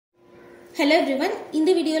Hello everyone, in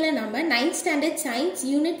the video la nama 9th standard science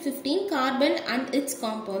unit 15 carbon and its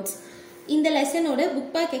compounds. In the lesson oda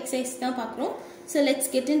book back exercise dhaan paakrom. So let's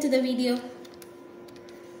get into the video.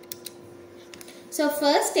 So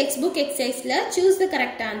first textbook exercise la choose the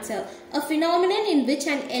correct answer. A phenomenon in which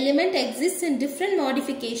an element exists in different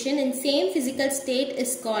modification in same physical state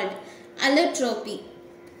is called allotropy.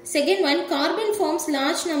 Second one, carbon forms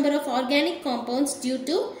large number of organic compounds due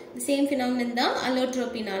to the same phenomenon da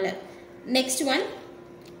allotropy nala. Next one,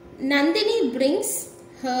 Nandini brings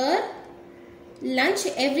her lunch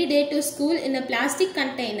every day to school in a plastic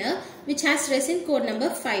container which has resin code number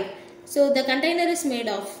 5. So the container is made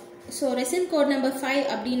of. So resin code number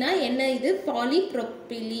 5 abdina enna idu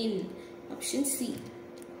polypropylene. Option C.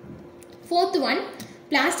 Fourth one,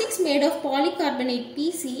 plastics made of polycarbonate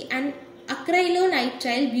PC and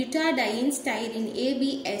acrylonitrile butadiene styrene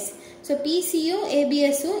ABS. So PCO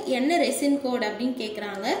ABSO enna resin code abdin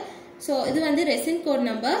kekranga. So this is the resin code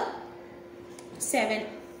number 7.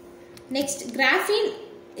 Next, graphene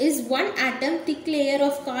is one atom thick layer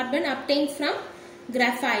of carbon obtained from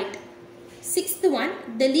graphite. Sixth one,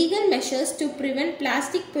 the legal measures to prevent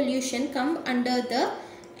plastic pollution come under the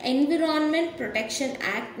Environment Protection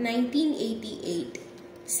Act 1988.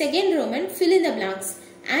 Second Roman, fill in the blanks.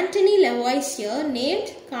 Anthony Lavoisier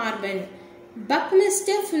named carbon.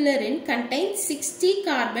 Buckminster fullerene contains 60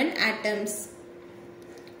 carbon atoms.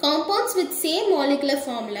 Compounds with same molecular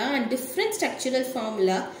formula and different structural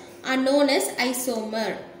formula are known as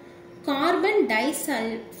isomer. Carbon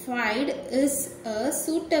disulfide is a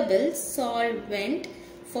suitable solvent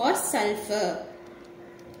for sulfur.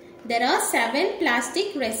 There are 7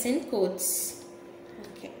 plastic resin codes.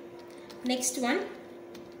 Okay. Next one.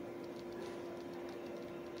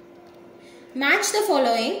 Match the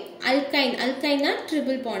following. Alkyne. Alkyne na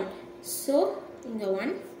triple bond. So, inga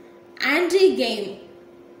one. Andrigame.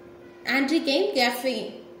 Andrigame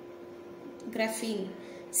graphene.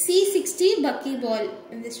 C60 buckyball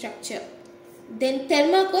in the structure. Then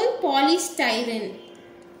thermocol polystyrene.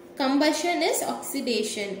 Combustion is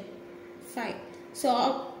oxidation. 5.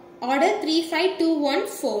 So order 3, 5, 2, 1,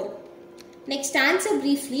 4. Next answer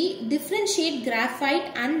briefly. Differentiate graphite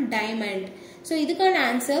and diamond. So idukana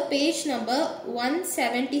answer page number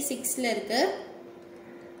 176 la irukku.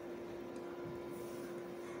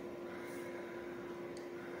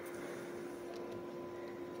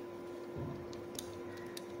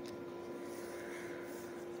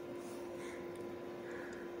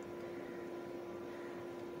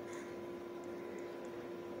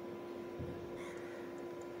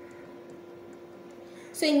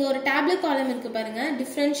 So inga ஒரு tablet column இருக்கு பாருங்க,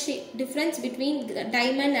 difference between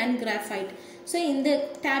diamond and graphite. So இந்த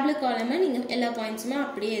tablet column நீங்க எல்லா pointsமே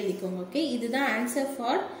அப்படியே எழுதிக்கோங்க. Okay, இதுதான்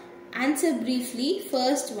answer briefly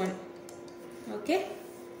first one. Okay,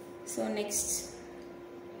 so next.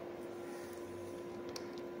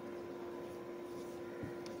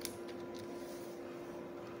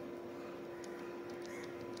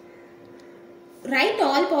 Write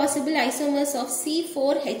all possible isomers of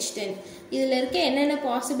C4H10. இதில் இருக்க என்னென்ன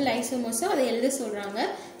possible isomers அதை எழுத சொல்றாங்க.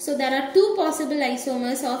 So there are 2 possible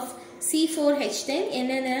isomers of C4H10.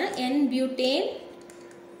 என்னென்ன N-butane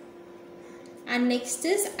and next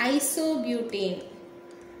is isobutane.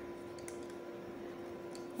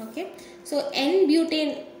 Okay. So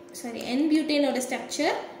N-butane ஓட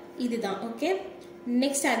structure இதுதான். Okay.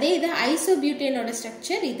 Next அதே இது isobutane ஓட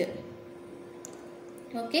structure இது.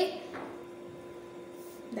 Okay.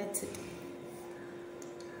 That's it.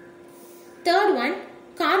 Third one,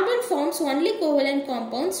 carbon forms only covalent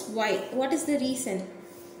compounds. Why? What is the reason?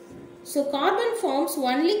 So carbon forms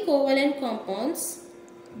only covalent compounds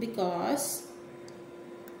because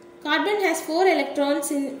carbon has 4 electrons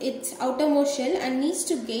in its outermost shell and needs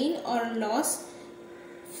to gain or lose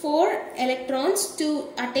 4 electrons to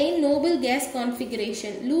attain noble gas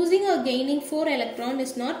configuration. Losing or gaining 4 electrons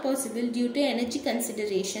is not possible due to energy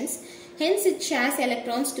considerations. Hence it shares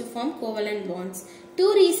electrons to form covalent bonds. 2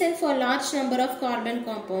 reasons for large number of carbon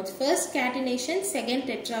compounds. First, catenation. Second,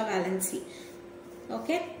 tetravalency.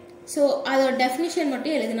 Okay. So அதோட definition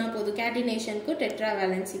மட்டும் எழுதினா போதும். Catenation க்கு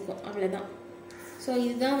tetravalency க்கு அவ்வளவுதான். So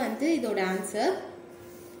இதுதான் வந்து இதோட answer.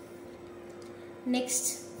 Next,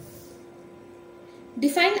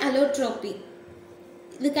 define allotropy.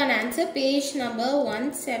 இதுக்கான answer page number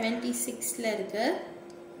 176 ல இருக்கு.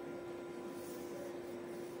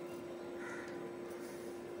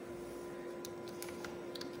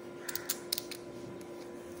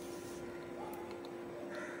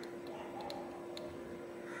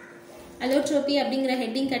 allotropy அப்படிங்கற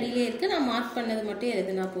ஹெட்டிங் கடியிலே இருக்கு, நான் மார்க் பண்ணது மட்டும்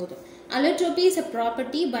எழுதினா போதும். Allotropy is a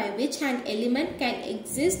property by which an element can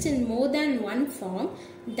exist in more than one form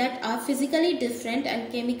that are physically different and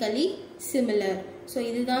chemically similar. So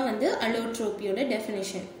இதுதான் வந்து allotropy ஓட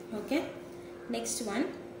definition. Okay. Next one.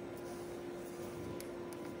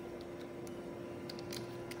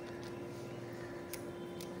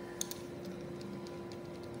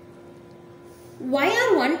 Why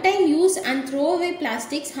are one-time use and throwaway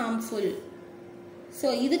plastics harmful? So,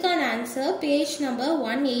 இதுக்கான answer page number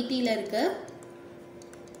 180 ல இருக்கு.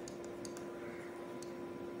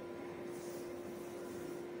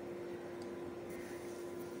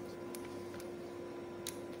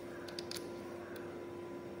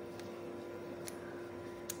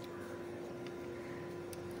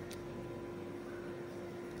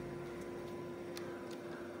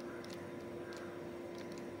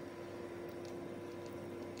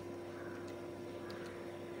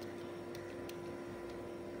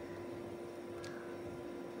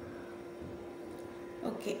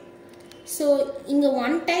 Okay. So, இங்க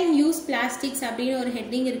one time use plastics அப்படின ஒரு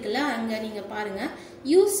heading இருக்குல்ல அங்க நீங்க பாருங்க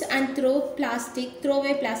use and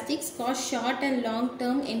throwaway plastics cause short and long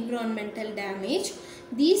term environmental damage.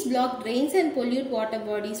 These block drains and pollute water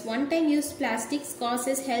bodies. One time use plastics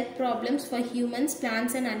causes health problems for humans,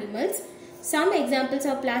 plants and animals. Some examples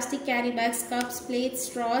are plastic carry bags, cups, plates,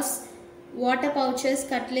 straws, water pouches,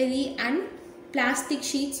 cutlery and plastic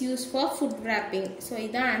sheets used for food wrapping. So, this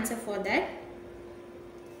is the answer for that.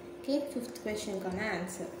 Okay, fifth question kana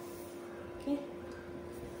answer. Okay,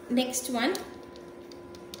 next one.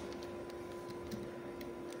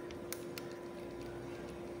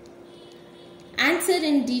 Answer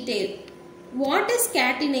in detail. What is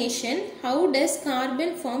catenation? How does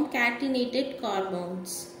carbon form catenated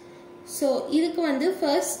compounds? So, இதுக்கு வந்து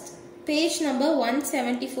first page number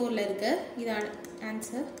 174 ல இருக்கு. இதான்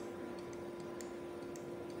answer.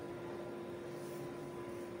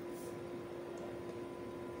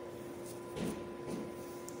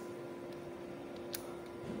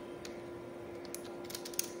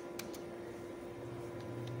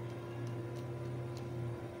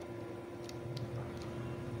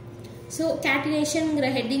 So, catenation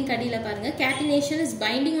heading kadila parunga. Catenation is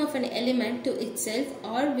binding of an element to itself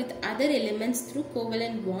or with other elements through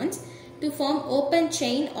covalent bonds to form open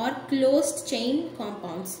chain or closed chain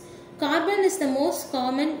compounds. Carbon is the most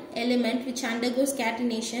common element which undergoes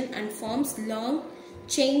catenation and forms long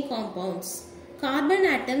chain compounds. Carbon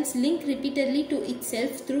atoms link repeatedly to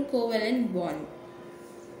itself through covalent bond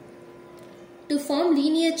to form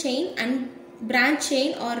linear chain and branch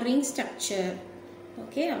chain or ring structure.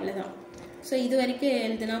 Okay, அவ்வளவுதான். So, இது வரைக்கும்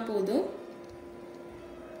எழுதுனா போதும்.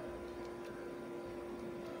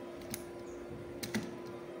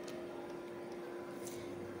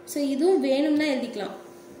 So, இதுவும் வேணும்னா எழுதிக்கலாம்.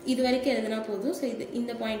 இது வரைக்கும் எழுதுனா போதும். So,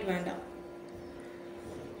 இந்த பாயிண்ட் வேண்டாம்.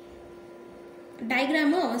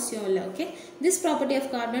 Diagram அவசியம் இல்லை. Okay. This property of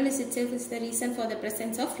carbon is itself is the reason for the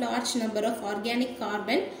presence of large number of organic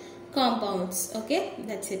carbon compounds. Okay.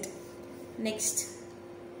 That's it. Next.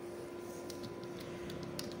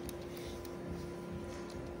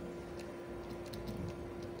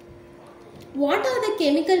 What are the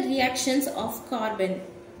chemical reactions of carbon?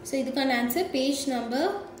 So, இதுக்கான answer page number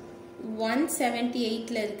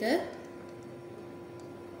 178 ல இருக்கு.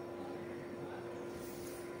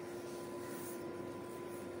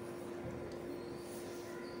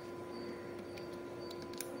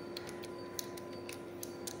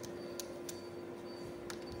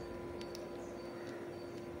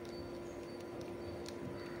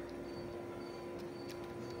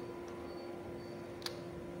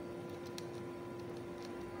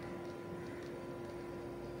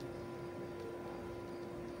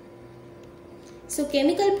 So,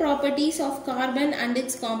 chemical properties of carbon and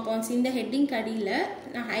its compounds in the heading கடியில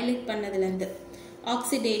நான் highlight பண்ணதுலந்து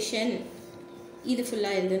oxidation இது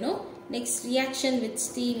ஃபுல்லா எழுதணும். Next, reaction with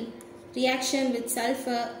steel, reaction with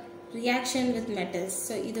sulfur, reaction with metals.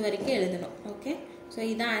 So, இது வரைக்கும் எழுதணும். Okay. So,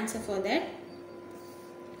 இதான் answer for that.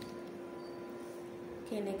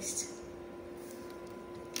 Okay, next.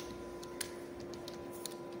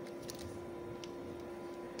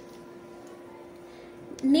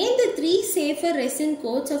 Name the 3 safer resin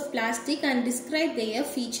coats of plastic and describe their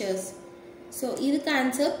features. So, இதுக்கு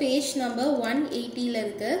answer page number 180 ல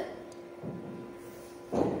இருக்கு.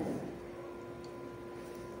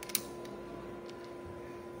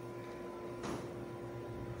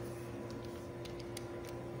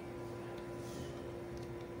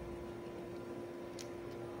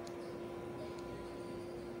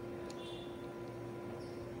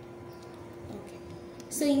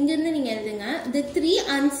 So இங்கிருந்து நீங்க எழுதுங்க. The three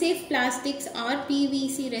unsafe plastics are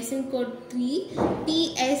PVC resin code 3,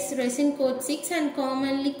 PS resin code 6 and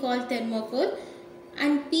commonly called thermocol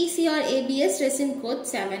and PCR ABS resin code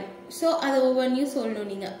 7. So அது ஒவ்வொன்றையும்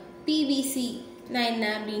சொல்லணும் நீங்க. PVC நான்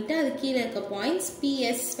என்ன அப்படின்ட்டு அது கீழே இருக்க பாயிண்ட்ஸ்,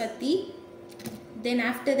 PS பத்தி, then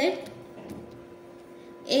after that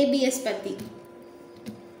ABS பத்தி.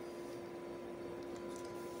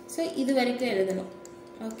 So இது வரைக்கும் எழுதணும்.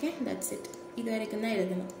 Okay, that's it. இது வரைக்கும் தான்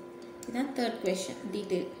எழுதணும். இதுதான் third question,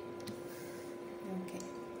 detail. Okay.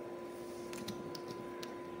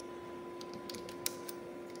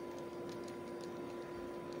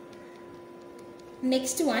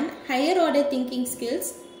 Next one, higher order thinking skills.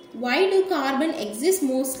 Why do carbon exist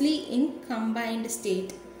mostly in combined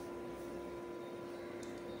state?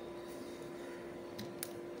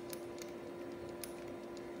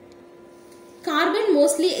 Carbon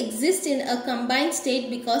mostly exists in a combined state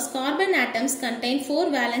because carbon atoms contain 4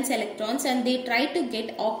 valence electrons and they try to get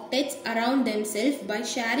octets around themselves by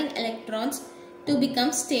sharing electrons to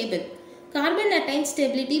become stable. Carbon attains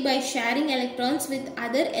stability by sharing electrons with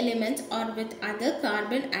other elements or with other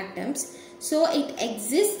carbon atoms. So it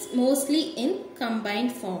exists mostly in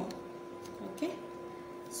combined form. Okay.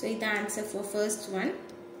 So is the answer for first one.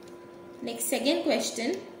 Next, second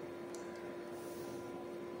question.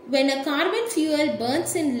 When a carbon fuel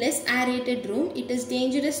burns in less aerated room, it is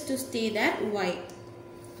dangerous to stay there. Why?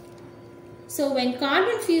 So when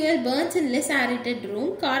carbon fuel burns in less aerated room,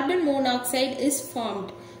 carbon monoxide is formed.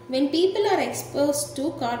 When people are exposed to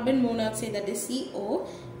carbon monoxide, that is CO,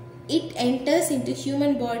 it enters into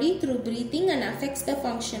human body through breathing and affects the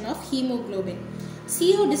function of hemoglobin.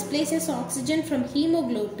 CO displaces oxygen from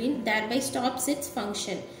hemoglobin, thereby stops its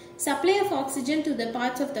function. Supply of oxygen to the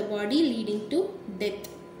parts of the body leading to death.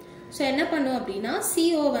 So என்ன பண்ணும் அப்படின்னா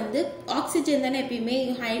CO வந்து oxygen தானே எப்பயுமே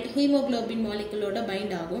haemoglobin மாலிகுலோட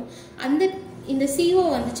find ஆகும். இந்த CO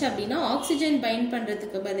வந்துச்சு அப்படின்னா ஆக்சிஜன் பைண்ட்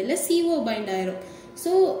பண்ணுறதுக்கு பதிலாக CO பைண்ட் ஆயிரும்.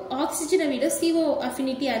 ஸோ ஆக்சிஜனை விட CO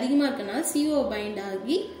அஃபினிட்டி அதிகமாக இருக்கனால CO பைண்ட்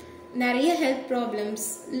ஆகி நிறைய health problems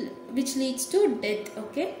which leads to death.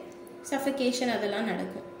 Okay, suffocation அதெல்லாம்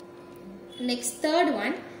நடக்கும். Next third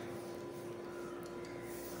one,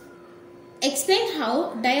 explain how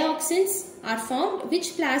dioxins are formed, which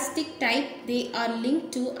plastic type they are linked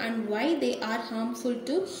to and why they are harmful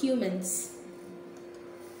to humans.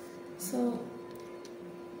 So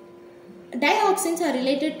dioxins are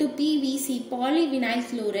related to PVC, polyvinyl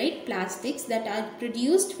chloride plastics that are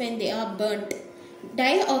produced when they are burnt.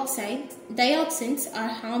 Dioxins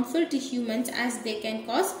are harmful to humans as they can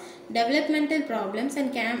cause developmental problems and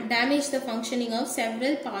can damage the functioning of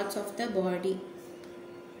several parts of the body.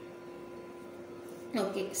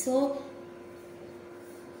 Okay, so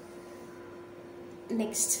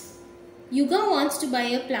next, Yuga wants to buy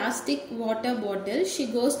a plastic water bottle. She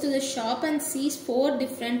goes to the shop and sees 4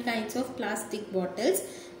 different kinds of plastic bottles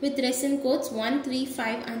with resin codes 1, 3,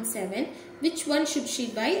 5 and 7. Which one should she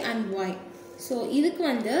buy and why? So இதுக்கு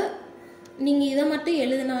வந்து நீங்க இத மட்டும்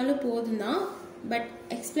எழுதினாலும் போதும்தான், but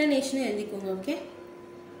explanation எழுதிக்கோங்க. Okay,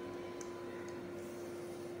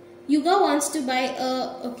 Yuga wants to buy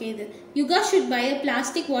Yuga should buy a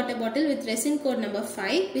plastic water bottle with resin code number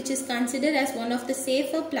 5, which is considered as one of the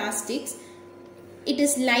safer plastics. It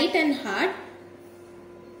is light and hard.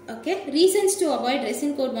 Okay, reasons to avoid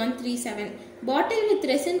resin code 137. Bottle with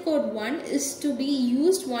resin code 1 is to be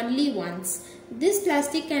used only once. This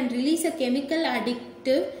plastic can release a chemical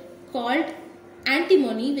additive called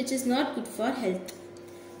antimony, which is not good for health.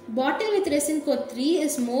 Bottle with resin code 3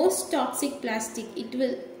 is most toxic plastic. It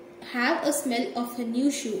will have a smell of a new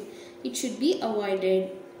shoe. It should be avoided.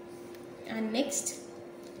 And next,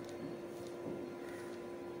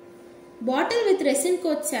 bottle with resin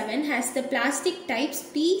code 7 has the plastic types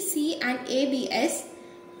P, C and ABS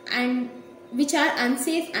and which are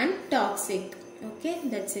unsafe and toxic. Okay,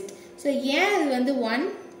 that's it. So ஏன் அது வந்து 1,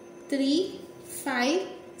 3, 5,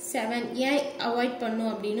 7 ஏன் avoid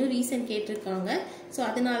பண்ணும் அப்படின்னு reason கேட்டிருக்காங்க. So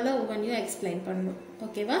அதனால தான் ஒவ்வொன்றையும் எக்ஸ்பிளைன் பண்ணணும்.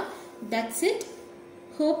 ஓகேவா, that's it.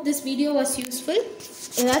 Hope this video was useful.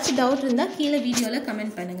 ஏதாச்சும் டவுட் இருந்தால் கீழே வீடியோவில்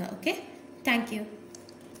கமெண்ட் பண்ணுங்கள். Okay, thank you.